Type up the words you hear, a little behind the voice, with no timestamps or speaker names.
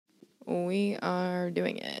We are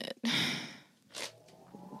doing it.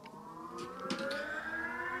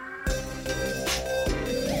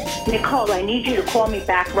 Nicole, I need you to call me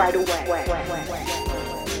back right away.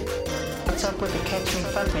 What's up with the catch me,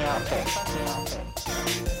 fuck me outfit?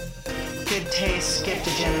 Good taste, skip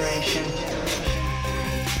the generation.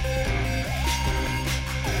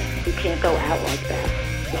 You can't go out like that.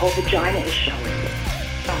 The whole vagina is showing.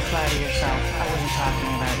 Don't flatter yourself. I wasn't talking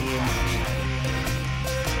about you.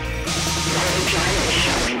 The vagina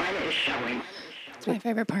is showing. It's my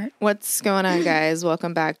favorite part. What's going on, guys?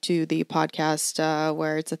 Welcome back to the podcast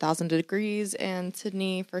where it's 1,000 degrees and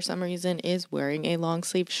Sydney, for some reason, is wearing a long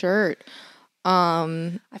sleeve shirt.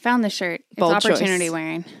 I found the shirt. It's Bold opportunity choice.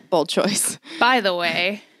 wearing. Bold choice. By the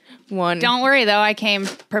way, One. don't worry though, I came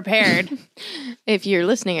prepared. If you're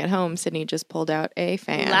listening at home, Sydney just pulled out a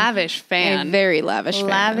fan. Lavish fan. A very lavish fan.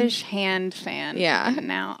 Lavish hand fan. Yeah. And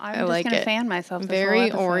now I'm just like going to it. fan myself. This Very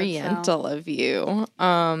whole episode, oriental of you.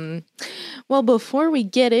 Well, before we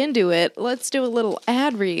get into it, let's do a little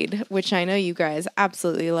ad read, which I know you guys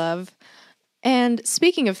absolutely love. And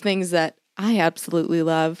speaking of things that I absolutely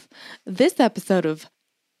love, this episode of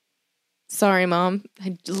Sorry Mom,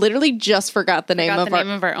 I literally just forgot the name Got of the our...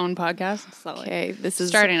 name of our own podcast. Slowly. Okay, this is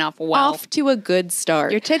Starting off well. off to a good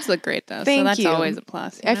start. Your tits look great though, Thank so that's you. always a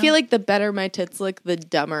plus. I feel like the better my tits look, the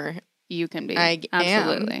dumber you can be. I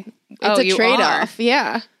Absolutely. am. It's a you trade-off.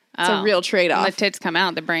 Yeah. It's a Oh. real When trade-off. the tits come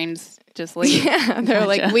out, the brains just leave. Yeah, they're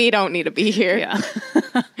like, Gotcha. we don't need to be here. Yeah.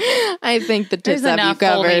 I think the There's tits have you enough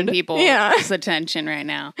holding covered. people's Yeah. attention right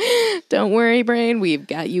now. Don't worry, brain. We've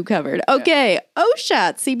got you covered. Okay.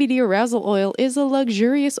 O-Shot CBD arousal oil is a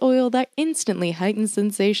luxurious oil that instantly heightens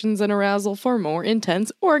sensations and arousal for more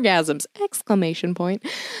intense orgasms! Exclamation point.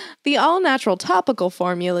 The all-natural topical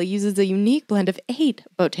formula uses a unique blend of 8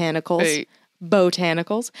 botanicals,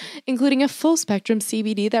 including a full-spectrum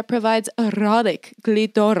CBD that provides erotic,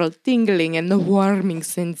 clitoral tingling and warming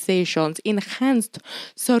sensations, enhanced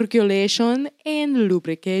circulation and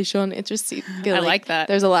lubrication. It just feels I like that.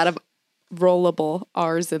 There's a lot of rollable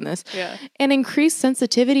R's in this. Yeah. And increased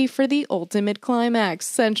sensitivity for the ultimate climax.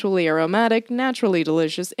 Sensually aromatic, naturally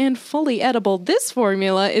delicious, and fully edible, this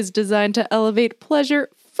formula is designed to elevate pleasure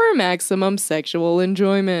for maximum sexual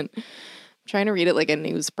enjoyment. Trying to read it like a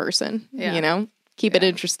news person, Yeah. you know? Keep it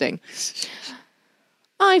interesting.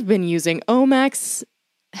 I've been using Omax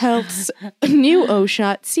Health's new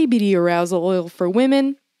O-Shot CBD arousal oil for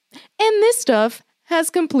women, and this stuff has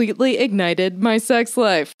completely ignited my sex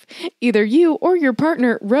life. Either you or your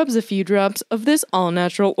partner rubs a few drops of this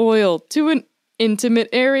all-natural oil to intimate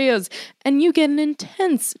areas, and you get an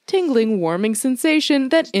intense, tingling, warming sensation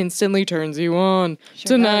that instantly turns you on.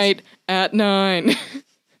 Tonight at 9.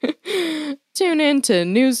 Tune in to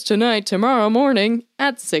News Tonight tomorrow morning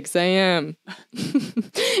at 6 a.m.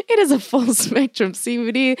 It is a full-spectrum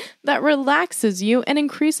CBD that relaxes you and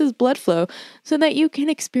increases blood flow so that you can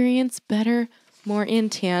experience better, more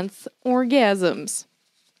intense orgasms.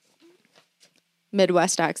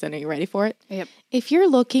 Midwest accent, are you ready for it? Yep. If you're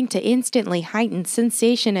looking to instantly heighten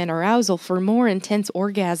sensation and arousal for more intense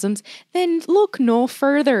orgasms, then look no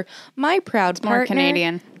further. My proud More partner...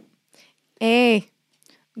 Canadian. Hey,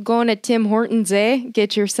 going to Tim Hortons, eh?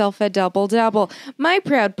 Get yourself a double-double. My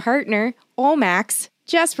proud partner, Omax,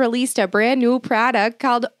 just released a brand new product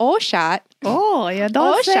called O-Shot. Oh, yeah,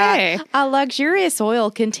 don't say. O-Shot, a luxurious oil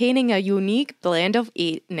containing a unique blend of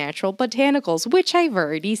 8 natural botanicals, which I've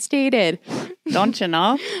already stated. Don't you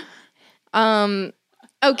know?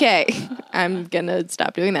 Okay, I'm gonna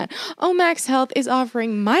stop doing that. Omax Health is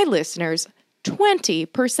offering my listeners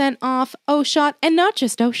 20% off O-Shot, and not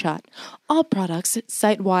just O-Shot, all products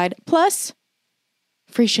site-wide, plus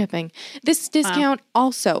free shipping. This discount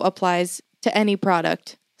also applies to any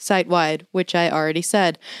product site-wide, which I already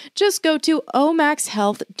said. Just go to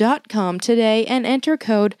omaxhealth.com today and enter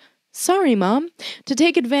code SORRYMOM to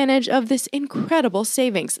take advantage of this incredible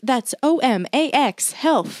savings. That's OMAX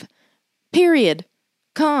Health,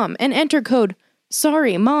 .com, and enter code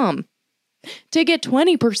SORRYMOM to get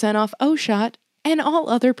 20% off O-Shot and all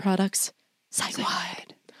other products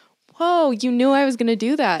site-wide. Whoa, you knew I was going to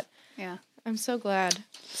do that. Yeah. I'm so glad.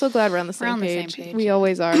 So glad we're on the same, on the page. same page. We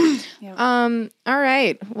always are. Yep. All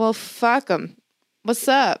right. Well, fuck them. What's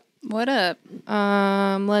up? What up?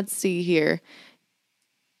 Let's see here.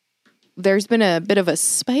 There's been a bit of a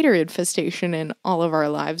spider infestation in all of our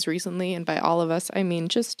lives recently, and by all of us, I mean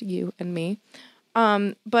just you and me.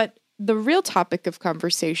 But the real topic of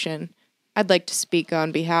conversation I'd like to speak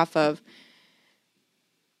on behalf of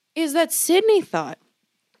is that Sydney thought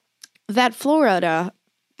that Florida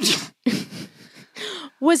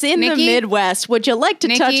was in the Nikki? Midwest. Would you like to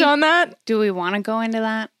touch Nikki? on that? Do we want to go into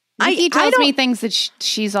that? Nikki I tells don't- me things that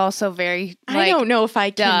she's also very like I don't know if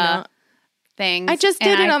I can. things. I just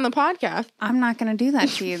and did it on the podcast. I'm not going to do that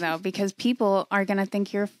to you though, because people are going to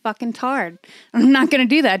think you're a fucking tard. I'm not going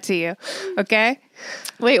to do that to you. Okay.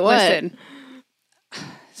 Wait, what? Listen,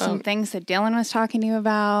 some things that Dylan was talking to you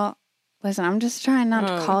about. Listen, I'm just trying not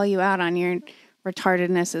to call you out on your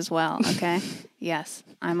retardedness as well. Okay. Yes,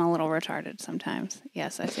 I'm a little retarded sometimes.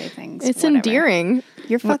 Yes, I say things. It's whatever. endearing.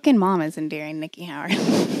 Your fucking mom is endearing, Nikki Howard.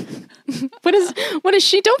 What is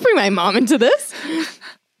she? Don't bring my mom into this.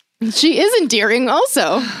 She is endearing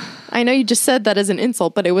also. I know you just said that as an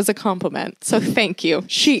insult, but it was a compliment. So thank you.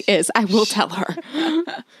 She is. I will tell her.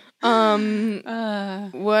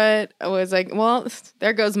 What was like, well,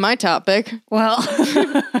 there goes my topic. Well,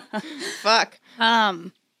 Fuck.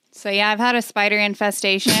 so yeah, I've had a spider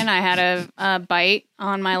infestation. I had a bite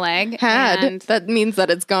on my leg. Had. And, That means that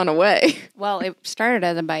it's gone away. well, it started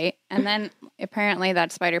as a bite, and then apparently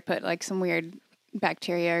that spider put like some weird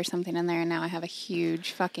bacteria or something in there, and now I have a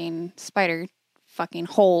huge fucking spider fucking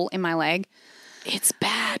hole in my leg. It's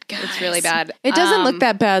bad, guys. It's really bad. It doesn't look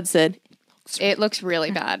that bad, Sid. It looks really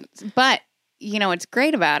bad. But, you know, what's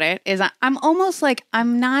great about it is I'm almost like,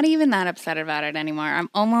 I'm not even that upset about it anymore. I'm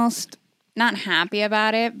almost not happy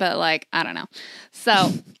about it, but like, I don't know.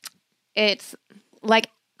 So it's like,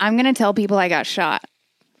 I'm going to tell people I got shot.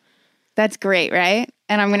 That's great, right?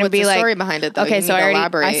 And I'm going to What's be the like, story behind it, though? okay, You so need to I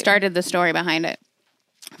elaborate. started the story behind it.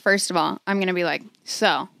 First of all, I'm going to be like,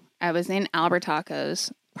 so I was in Albert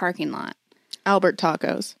Taco's parking lot. Albert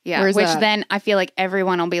Tacos. Yeah. Where's which that? then I feel like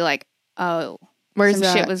everyone will be like, oh, Where's some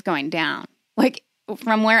that? shit was going down. Like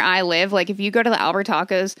from where I live, like if you go to the Albert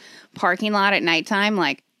Tacos parking lot at nighttime,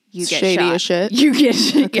 like you get Shady shot. as shit? You get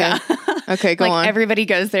shit. Okay. Yeah. Okay, go like on. everybody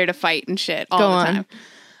goes there to fight and shit all Go the on.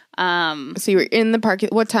 time. So you were in the parking.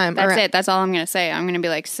 What time? That's it. That's all I'm going to say. I'm going to be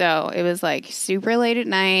like, so it was like super late at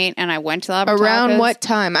night and I went to the Albert Around Tacos, what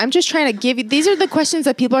time? I'm just trying to give you. These are the questions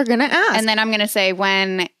that people are going to ask. and then I'm going to say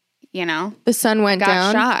when, you know, the sun went got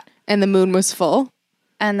down shot. and the moon was full.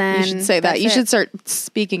 And then You should say that. that's You it. should start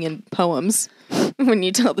speaking in poems when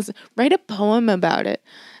you tell this. Write a poem about it.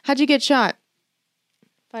 How'd you get shot?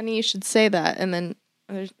 Funny, you should say that, and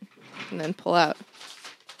then pull out.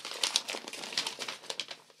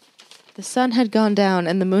 The sun had gone down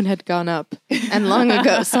and the moon had gone up, and long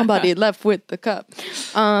ago somebody left with the cup.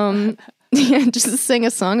 Yeah, just sing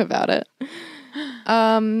a song about it.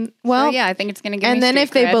 Well, So, yeah, I think it's going to give me and then street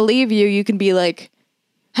if they cred. believe you, you can be like,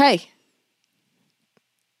 "Hey,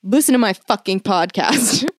 listen to my fucking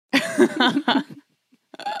podcast."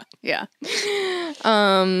 Yeah.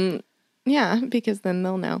 Yeah, because then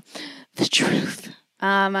they'll know the truth.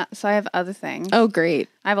 So I have other things. Oh, great.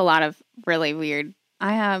 I have a lot of really weird.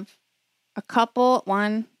 I have a couple.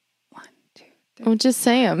 One, two, three, Oh, just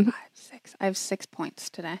say them. 5, 6. I have 6 points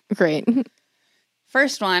today. Great.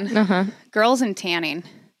 First one, Uh-huh. girls and tanning.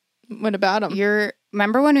 What about them?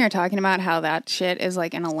 Remember when we were talking about how that shit is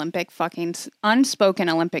like an Olympic fucking unspoken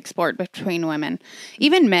Olympic sport between women,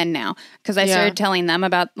 even men now? Because I Yeah. started telling them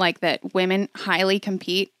about like that women highly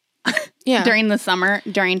compete Yeah. during the summer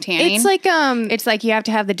during tanning. It's like It's like you have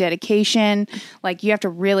to have the dedication, like you have to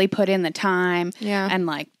really put in the time, Yeah. and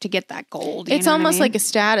like to get that gold. you it's know what I almost mean? like a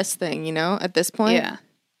status thing, you know, at this point. yeah.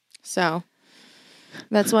 So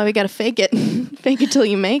that's why we got to fake it. Fake it till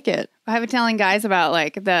you make it. I have been telling guys about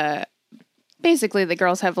like basically the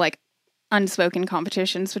girls have like unspoken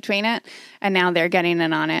competitions between it, and now they're getting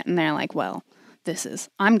in on it, and they're like, well,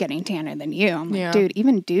 I'm getting tanner than you. I'm like, Yeah. dude,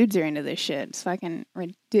 even dudes are into this shit. It's fucking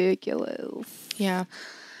ridiculous. Yeah.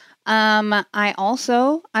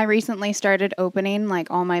 I recently started opening like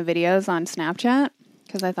all my videos on Snapchat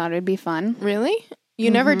because I thought it'd be fun. Really?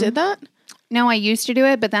 You never did that? No, I used to do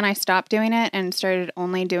it, but then I stopped doing it and started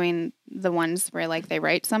only doing the ones where like they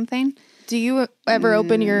write something. Do you ever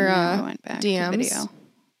open your No, I went back to DMs? video.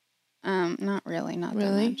 Not really, not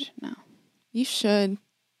Really? that much. No. You should.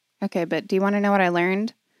 Okay, but do you want to know what I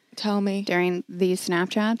learned Tell me. during these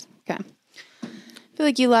Snapchats? Okay. I feel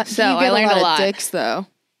like you So, you I get learned a a lot lot. of dicks, though.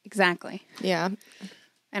 Exactly. Yeah.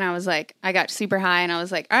 And I was like, I got super high and I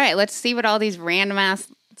was like, all right, let's see what all these random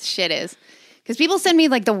ass shit is. Because people send me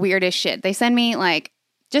like the weirdest shit. They send me like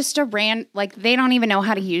just like they don't even know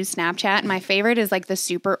how to use Snapchat. And my favorite is like the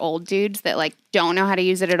super old dudes that like don't know how to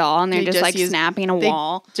use it at all. And they're You just like use- snapping a they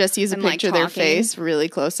wall. Just use a and, like, picture of their talking. face really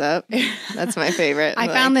close up. That's my favorite. I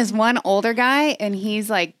found this one older guy and he's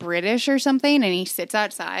like British or something and he sits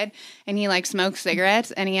outside and he like smokes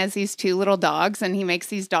cigarettes and he has these 2 little dogs and he makes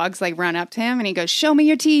these dogs like run up to him and he goes, "Show me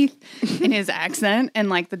your teeth," in his accent, and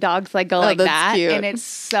like the dogs like go like that's that cute.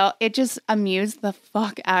 and it just amused the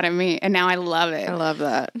fuck out of me and now I love it. I love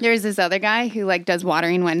that. that. There's this other guy who like does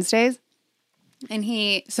watering Wednesdays. And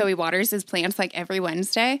he waters his plants like every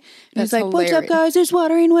Wednesday. And That's he's like, "What's up, hilarious. guys? It's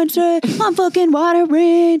watering Wednesday. I'm fucking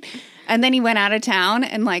watering." And then he went out of town,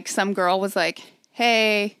 and like some girl was like,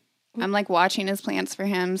 "Hey, I'm like watching his plants for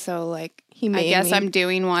him, so like He I made guess me. I'm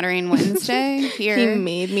doing watering Wednesday here." He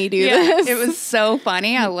made me do yeah, this. it was so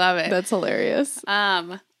funny. I love it. That's hilarious.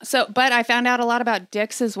 But I found out a lot about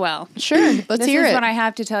dicks as well. Sure, let's This hear is it. what I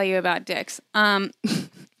have to tell you about dicks.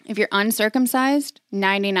 If you're uncircumcised,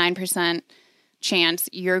 99% chance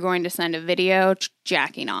you're going to send a video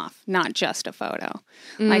jacking off, not just a photo.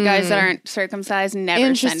 Like guys that aren't circumcised never send a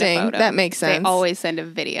Interesting. photo. That makes sense. They always send a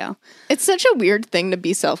video. It's such a weird thing to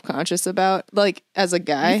be self-conscious about, like, as a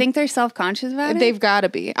guy. You think they're self-conscious about it? They've got to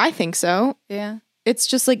be. I think so. Yeah. It's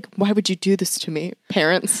just like, why would you do this to me,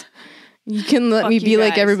 parents? You can let Fuck me you be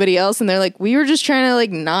like guys. everybody else. And they're like, we were just trying to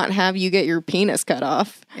like not have you get your penis cut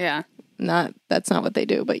off. Yeah. That's not what they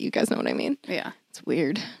do, but you guys know what I mean. Yeah. It's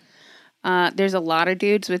weird. There's a lot of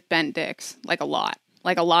dudes with bent dicks. Like a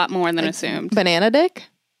lot more than assumed. Banana dick?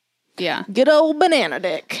 Yeah. Good old banana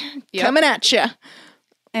dick. Yep. Coming at you.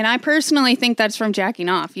 And I personally think that's from jacking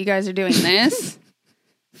off. You guys are doing this.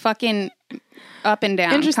 Fucking up and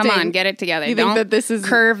down. Interesting. Come on, get it together. You think Don't that this is-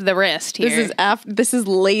 curve the wrist here. This is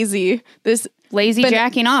lazy. This Lazy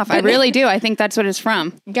jacking off. I really do. I think that's what it's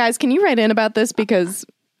from. guys, can you write in about this? Because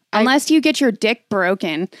Unless you get your dick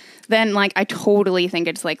broken, then like I totally think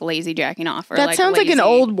it's like lazy jacking off. Or that like sounds like an lazy-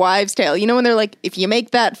 old wives' tale. You know when they're like, if you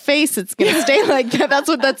make that face, it's gonna stay like that. That's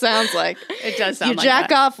what that sounds like. It does sound You like jack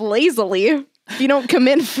that. off lazily. If you don't come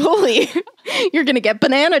in fully, you're gonna get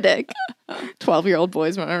banana dick. 12-year-old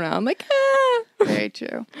boys running around like, ah. Very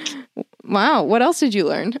true. Wow. What else did you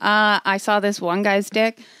learn? I saw this one guy's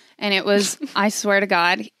dick, and it was, I swear to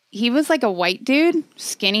God, he was like a white dude,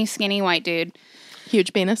 skinny white dude.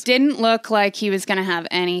 Huge penis. Didn't look like he was going to have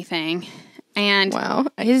anything. And Wow.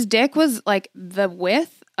 his dick was like the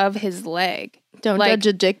width of his leg. Don't like- judge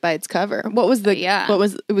a dick by its cover. What was the? Yeah.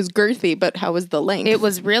 It was girthy, but how was the length? It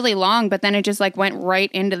was really long, but then it just like went right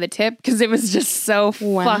into the tip because it was just so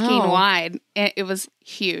Wow. fucking wide. It was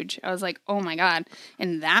huge. I was like, oh my God.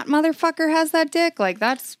 And that motherfucker has that dick? Like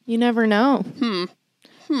that's... You never know.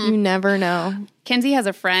 You never know. Kenzie has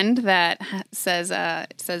a friend that says,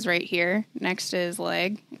 it says right here next to his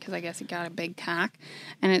leg, because I guess he got a big cock,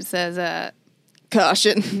 and it says,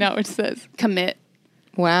 Caution. no, it says commit.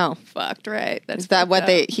 Wow. Fucked, right? That's Is that fucked what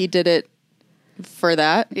up. he did it for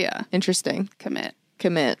that? Yeah, Interesting. commit.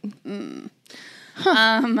 Commit.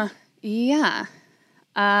 Yeah.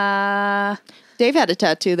 Dave had a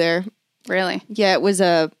tattoo there. Really? Yeah, it was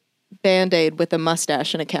a Band-Aid with a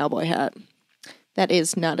mustache and a cowboy hat. That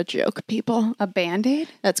is not a joke, people. A Band-Aid?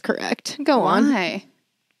 That's correct. Go on. Why?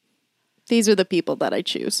 These are the people that I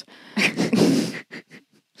choose.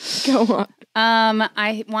 Go on.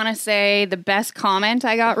 I want to say the best comment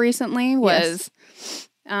I got recently was,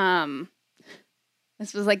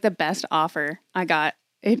 this was like the best offer I got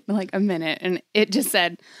in like a minute, and it just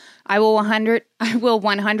said, I will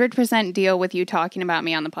 100% deal with you talking about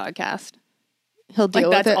me on the podcast. He'll deal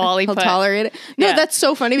with that's it. all he He'll put. tolerate it. No, Yeah. that's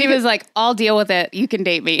so funny. He because was like, I'll deal with it. You can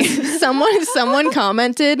date me. someone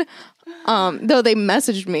commented, though they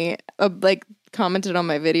messaged me, like commented on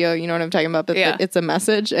my video. You know what I'm talking about? But Yeah. it's a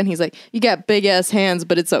message, and he's like, "You got big ass hands,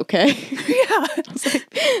 but it's okay." Yeah. I was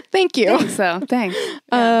like, "Thank you." So thanks.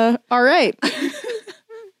 All right.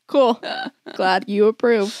 Cool. Glad you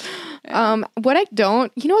approve. What I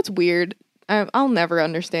don't, you know what's weird? I'll never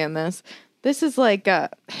understand this. This is like, I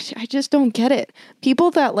just don't get it.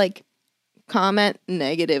 People that like comment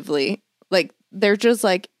negatively, like they're just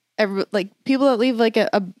like, people that leave like a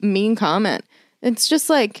mean comment. It's just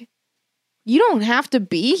like, you don't have to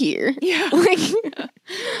be here. Yeah.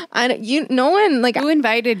 Like, no one like, Who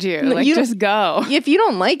invited you? Like, you don't- just go. if you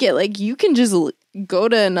don't like it, like you can just go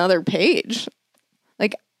to another page.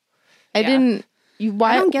 Like, I Yeah. didn't.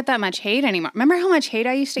 Why I don't get that much hate anymore. Remember how much hate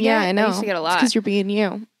I used to get? Yeah, I know. I used to get a lot. Because you're being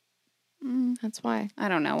you. That's why. I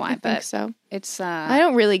don't know why, I think but so. it's. I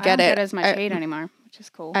don't really I get don't it. get as much hate anymore, which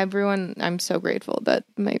is cool. Everyone, I'm so grateful that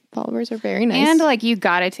my followers are very nice. And like you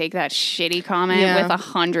gotta take that shitty comment Yeah. with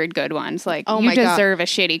 100 good ones. Like Oh you my God. deserve a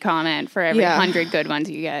shitty comment for every Yeah. 100 good ones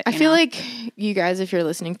you get. I you feel know? like you guys, if you're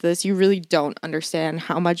listening to this, you really don't understand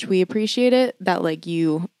how much we appreciate it. That like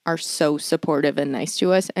you are so supportive and nice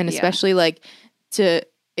to us, and Yeah. especially like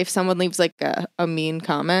if someone leaves like a mean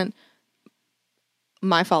comment,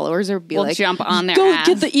 my followers are we'll like, jump on their go ass.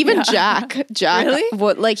 get the even Yeah. Jack. Really?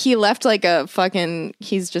 What like he left like a fucking.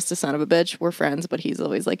 He's just a son of a bitch. We're friends, but he's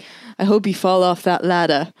always like, I hope you fall off that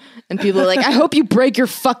ladder. And people are like, I hope you break your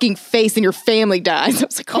fucking face and your family dies. I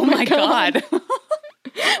was like, Oh my God.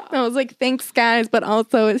 I was like, thanks, guys, but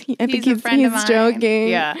also I think He's a friend of mine. joking.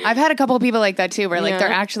 Yeah. I've had a couple of people like that too, where like Yeah.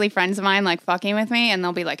 they're actually friends of mine, like fucking with me, and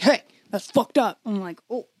they'll be like, hey, that's fucked up. I'm like,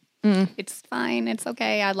 oh, it's fine. It's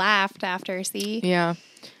okay. I laughed after, see? Yeah,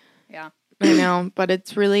 Yeah. I know, but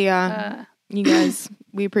it's really you guys,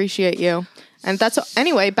 we appreciate you. And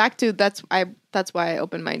back to that's why I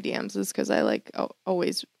open my DMs is because I like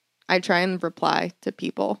always I try and reply to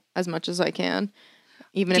people as much as I can.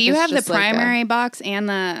 Even Do if you it's have the just like primary box and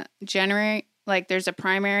the general? Like, there's a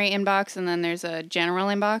primary inbox and then there's a general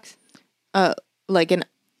inbox. like an Like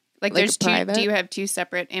Like there's a two. private? Do you have two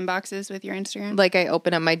separate inboxes with your Instagram? like I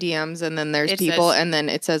open up my DMs and then there's It people says- and then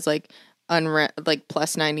it says like like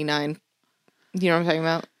plus 99. You know what I'm talking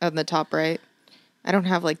about? On the top right. I don't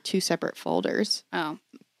have like two separate folders. Oh,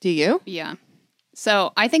 Do you? yeah.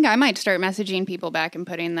 So I think I might start messaging people back and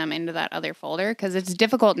putting them into that other folder because it's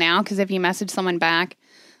difficult now. Because if you message someone back,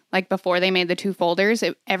 like before they made the two folders,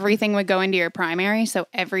 everything would go into your primary. So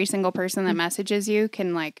every single person that messages you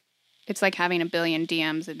can like, it's like having a billion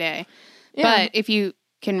DMs a day. Yeah. But if you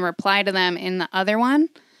can reply to them in the other one,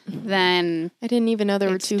 then I didn't even know there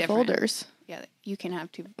were It's two different. folders. yeah, you can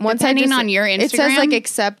have two. Once I Depending just- on your Instagram, It says like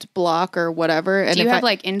accept, block, or whatever. And do you if have I,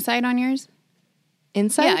 like insight on yours?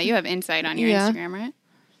 insight? Yeah, you have insight on your Yeah. Instagram, right?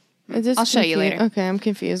 It's just I'll show you later. Okay, I'm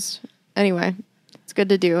confused. Anyway, it's good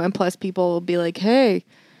to do. And plus, people will be like, hey,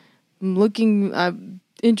 I'm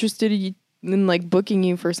interested in like booking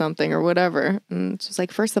you for something or whatever. And it's just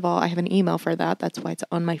like, first of all, I have an email for that. That's why it's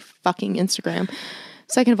on my fucking Instagram.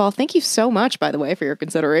 Second of all, thank you so much, by the way, for your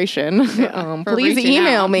consideration. for Please reaching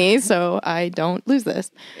email out. me so I don't lose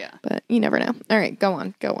this. Yeah. But you never know. All right, go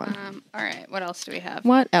on. All right. What else do we have?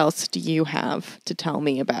 What else do you have to tell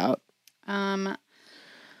me about?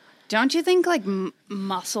 Don't you think like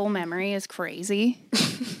muscle memory is crazy?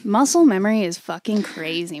 Muscle memory is fucking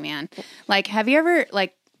crazy, man. Like, have you ever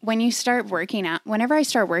like when you start working out? Whenever I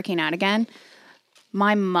start working out again,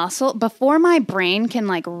 my muscle before my brain can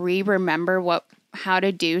like remember how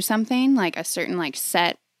to do something like a certain like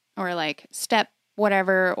set or like step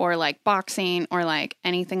whatever or like boxing or like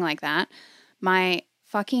anything like that. My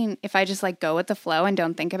fucking if I just like go with the flow and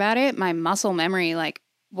don't think about it, my muscle memory like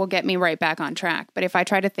will get me right back on track. But if I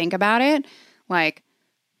try to think about it, like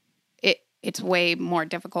it's way more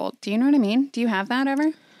difficult. Do you know what I mean? Do you have that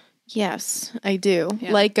ever? Yes, I do.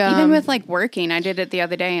 Yeah. Like even with like working, I did it the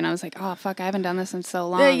other day and I was like, oh fuck, I haven't done this in so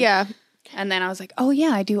long. yeah. And then I was like, oh yeah,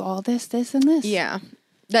 I do all this, this, and this. Yeah,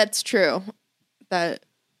 that's true. I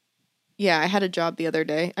had a job the other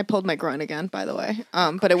day. I pulled my groin again, by the way.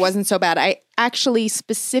 But it wasn't so bad. I actually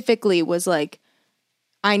specifically was like,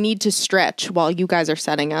 I need to stretch while you guys are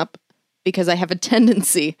setting up because I have a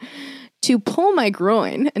tendency to pull my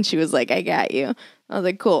groin. And she was like, I got you. I was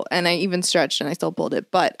like, cool. And I even stretched and I still pulled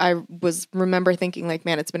it. But I remember thinking like,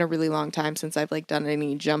 man, it's been a really long time since I've like done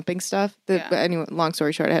any jumping stuff. But anyway, long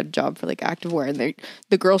story short, I had a job for like activewear and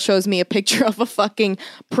the girl shows me a picture of a fucking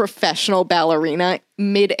professional ballerina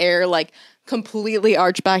midair, like completely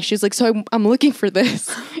arched back. She's like, so I'm looking for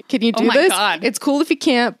this. Can you do my this? God. It's cool if you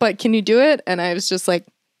can't, but can you do it? And I was just like,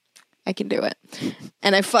 I can do it.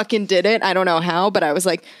 And I fucking did it. I don't know how, but I was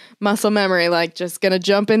like, muscle memory, like just gonna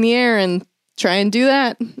jump in the air and try and do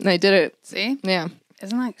that. And I did it. See? Yeah.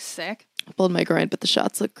 Isn't that sick? I pulled my groin, but the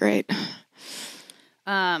shots look great.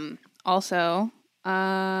 Also,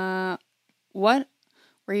 what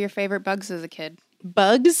were your favorite bugs as a kid?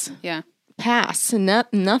 Bugs? Yeah. Pass.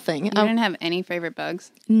 Nothing. You didn't have any favorite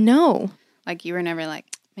bugs? No. Like you were never like,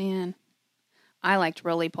 man, I liked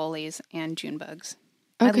roly-polies and June bugs.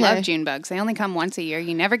 Okay. I love June bugs. They only come once a year.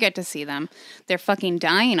 You never get to see them. They're fucking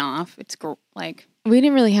dying off. It's like, We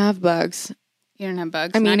didn't really have bugs. you don't have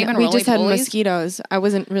bugs? I mean, Not even we just had roly-polies? mosquitoes. I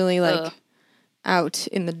wasn't really like Ugh. out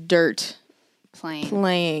in the dirt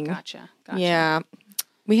playing. Gotcha. Yeah.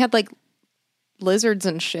 We had like lizards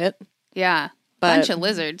and shit. Yeah. But Bunch of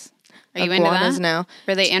lizards. Are you into Iguanas that? now.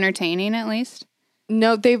 Were they entertaining at least?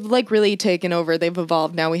 No, they've like really taken over. They've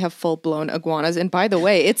evolved. Now we have full blown iguanas. And by the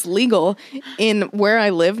way, it's legal in where I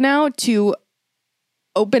live now to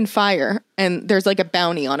open fire. And there's like a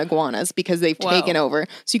bounty on iguanas because they've Whoa. taken over.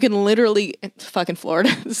 So you can literally, fucking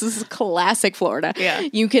Florida. This is classic Florida. Yeah.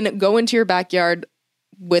 You can go into your backyard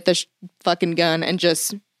with a fucking gun and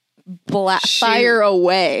just fire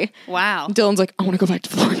away. Wow. Dylan's like, I want to go back to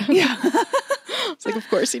Florida. Yeah. It's like, of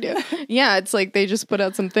course you do. Yeah, it's like they just put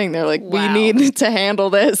out something. They're like, Wow. we need to handle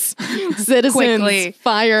this. Citizens, Quickly.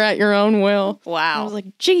 fire at your own will. I Wow. was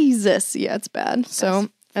like, Jesus. Yeah, it's bad. So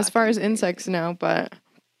That's as far as fucking insects, no, but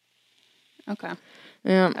Okay.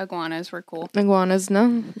 Yeah. Iguanas were cool. Iguanas,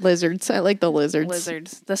 no. Lizards. I like the lizards.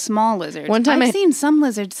 Lizards, the small lizards. One time I've seen some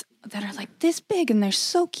lizards that are like this big and they're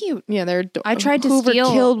so cute. Yeah, they're I tried to Hoover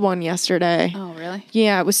steal- killed one yesterday. Oh, really?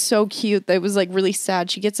 Yeah, it was so cute. It was like really sad.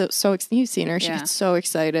 She gets so you've seen her. She Yeah. gets so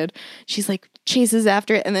excited. She's like chases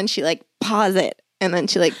after it and then she like paws it. And then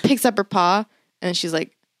she like picks up her paw and she's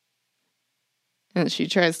like, and she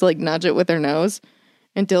tries to like nudge it with her nose.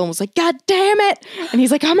 And Dylan was like, God damn it. And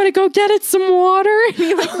he's like, I'm going to go get it some water. And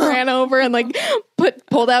he like ran over and like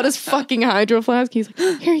pulled out his fucking hydro flask. He's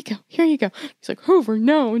like, here you go. Here you go. He's like, Hoover,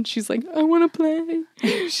 no. And she's like, I want to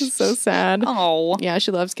play. She's so sad. Oh. Yeah,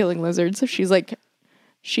 she loves killing lizards. So she's like,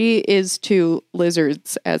 she is to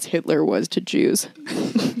lizards as Hitler was to Jews.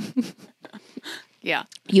 Yeah.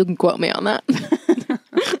 You can quote me on that.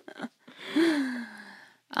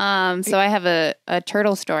 So I have a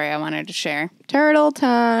turtle story I wanted to share. Turtle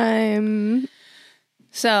time.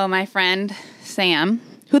 So my friend Sam,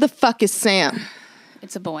 Who the fuck is Sam?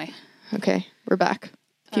 it's a boy. Okay, we're back.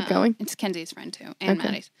 Keep going. It's Kenzie's friend too, and Okay.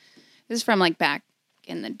 Maddie's. This is from like back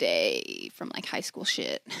in the day, from like high school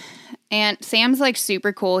shit. And Sam's like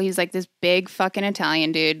super cool. He's like this big fucking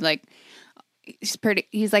Italian dude. Like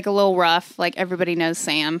he's like a little rough. Like everybody knows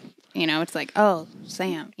Sam. You know, it's like, oh,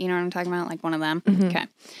 Sam. You know what I'm talking about? Like one of them. Okay.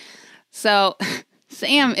 So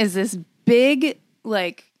Sam is this big,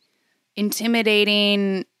 like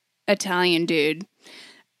intimidating Italian dude.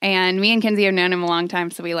 And me and Kenzie have known him a long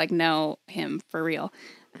time, so we like know him for real.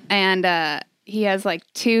 And he has like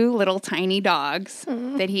 2 little tiny dogs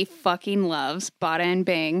that he fucking loves, Bada and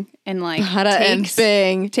Bing, and like Bada and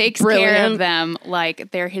Bing. takes care of them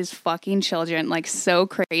like they're his fucking children, like so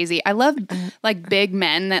crazy. I love like big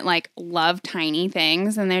men that like love tiny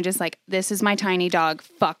things, and they're just like, this is my tiny dog,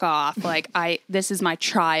 fuck off. Like this is my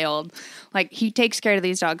child. Like he takes care of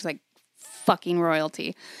these dogs like fucking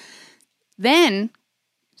royalty. Then,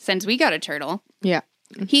 since we got a turtle, Yeah,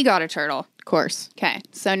 he got a turtle. of course. Okay,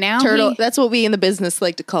 so now Turtle. That's what we in the business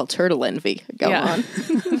like to call turtle envy. Go on.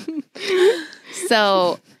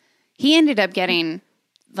 So he ended up getting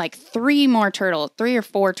like 3 or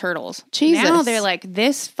 4 turtles. Jesus. Now they're like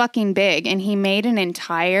this fucking big, and he made an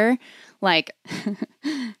entire like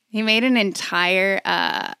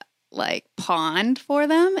like pond for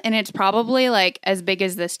them, and it's probably like as big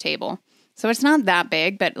as this table. So it's not that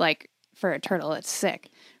big, but like for a turtle, it's sick,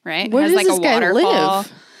 right? Where it has does like this guy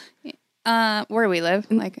live? Where we live,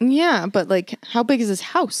 like Yeah, but like, how big is his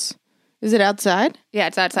house? Is it outside? yeah,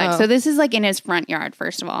 it's outside. Oh. So this is like in his front yard,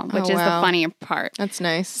 first of all, which Oh, is the wow. funnier part. That's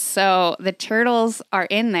nice. So the turtles are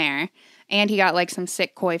in there, and he got like some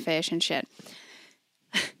sick koi fish and shit.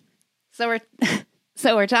 So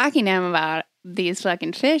we're talking to him about these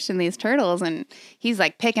fucking fish and these turtles, and he's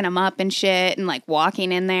like picking them up and shit, and like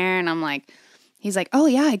walking in there, and I'm like, he's like, oh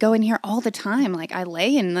yeah, I go in here all the time. Like I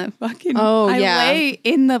lay in the fucking, I lay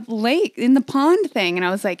in the lake, in the pond thing, and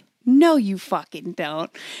I was like, no, you fucking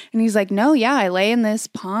don't. And he's like, no, yeah, I lay in this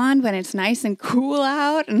pond when it's nice and cool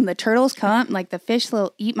out, and the turtles come, like the fish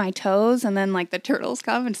will eat my toes, and then like the turtles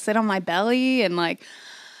come and sit on my belly, and like,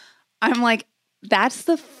 I'm like, that's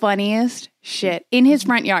the funniest shit in his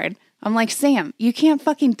front yard. I'm like, Sam, you can't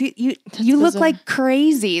fucking do you look bizarre. like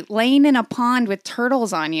crazy laying in a pond with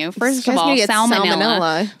turtles on you. First of guy's all, gonna get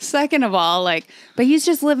salmonella. Second of all, like, but he's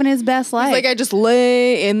just living his best life. It's like, I just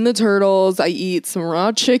lay in the turtles, I eat some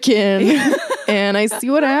raw chicken, and I see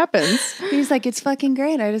what happens. He's like, it's fucking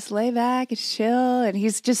great. I just lay back and chill. And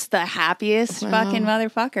he's just the happiest fucking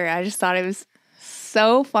motherfucker. I just thought it was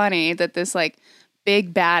so funny that this like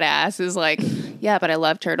big badass is like, yeah, but I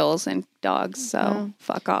love turtles and dogs, so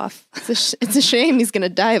fuck off. It's a shame he's going to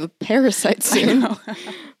die of a parasite soon.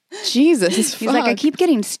 Jesus. He's like, I keep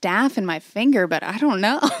getting staph in my finger, but I don't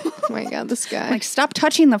know. Oh my God, this guy. Like, stop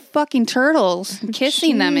touching the fucking turtles and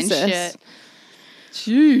kissing them and Jesus. shit.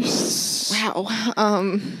 Jeez.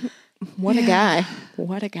 Wow. What a guy.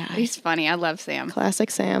 What a guy. He's funny. I love Sam. Classic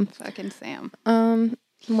Sam. Fucking Sam.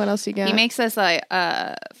 What else you got? He makes us like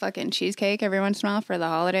fucking cheesecake every once in a while for the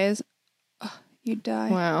holidays. Oh, you'd die.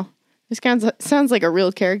 Wow. This guy sounds like a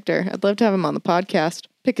real character. I'd love to have him on the podcast.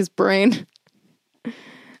 Pick his brain.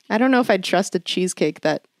 I don't know if I'd trust a cheesecake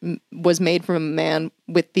that was made from a man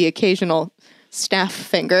with the occasional staph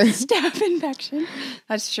finger. Staph infection.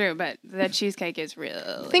 That's true, but that cheesecake is really.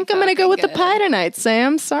 I think I'm going to go with the pie tonight,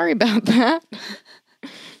 Sam. Sorry about that.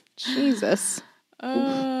 Jesus.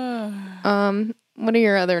 What are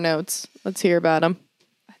your other notes? Let's hear about them.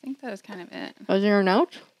 I think that was kind of it. Was there a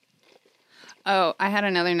note? Oh, I had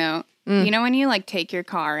another note. You know when you like take your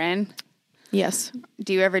car in? Yes.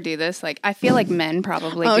 Do you ever do this? Like, I feel like men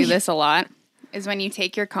probably do this a lot. Is when you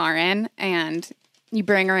take your car in and you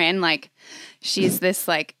bring her in like she's this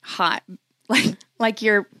like hot,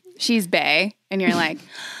 she's bae, and you're like,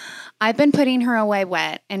 I've been putting her away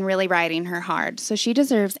wet and really riding her hard. So she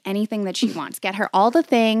deserves anything that she wants. Get her all the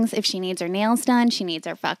things. If she needs her nails done, she needs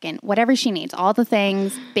her fucking whatever she needs. All the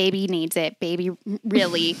things. Baby needs it. Baby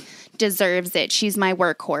really deserves it. She's my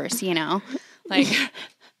workhorse, you know? Like,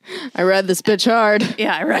 I ride this bitch hard.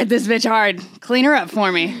 yeah, I ride this bitch hard. Clean her up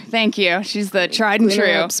for me. Thank you. She's the tried and Clean her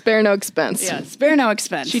true. up, spare no expense. Yeah, spare no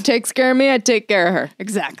expense. She takes care of me, I take care of her.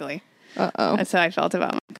 Exactly. Uh-oh. That's how I felt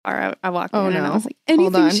about my car. I walked Oh, in and no. I was like, Hold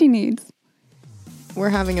anything on. she needs. We're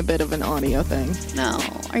having a bit of an audio thing. No.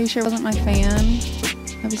 Are you sure it wasn't my fan?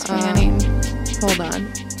 I was fanning. Hold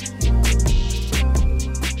on.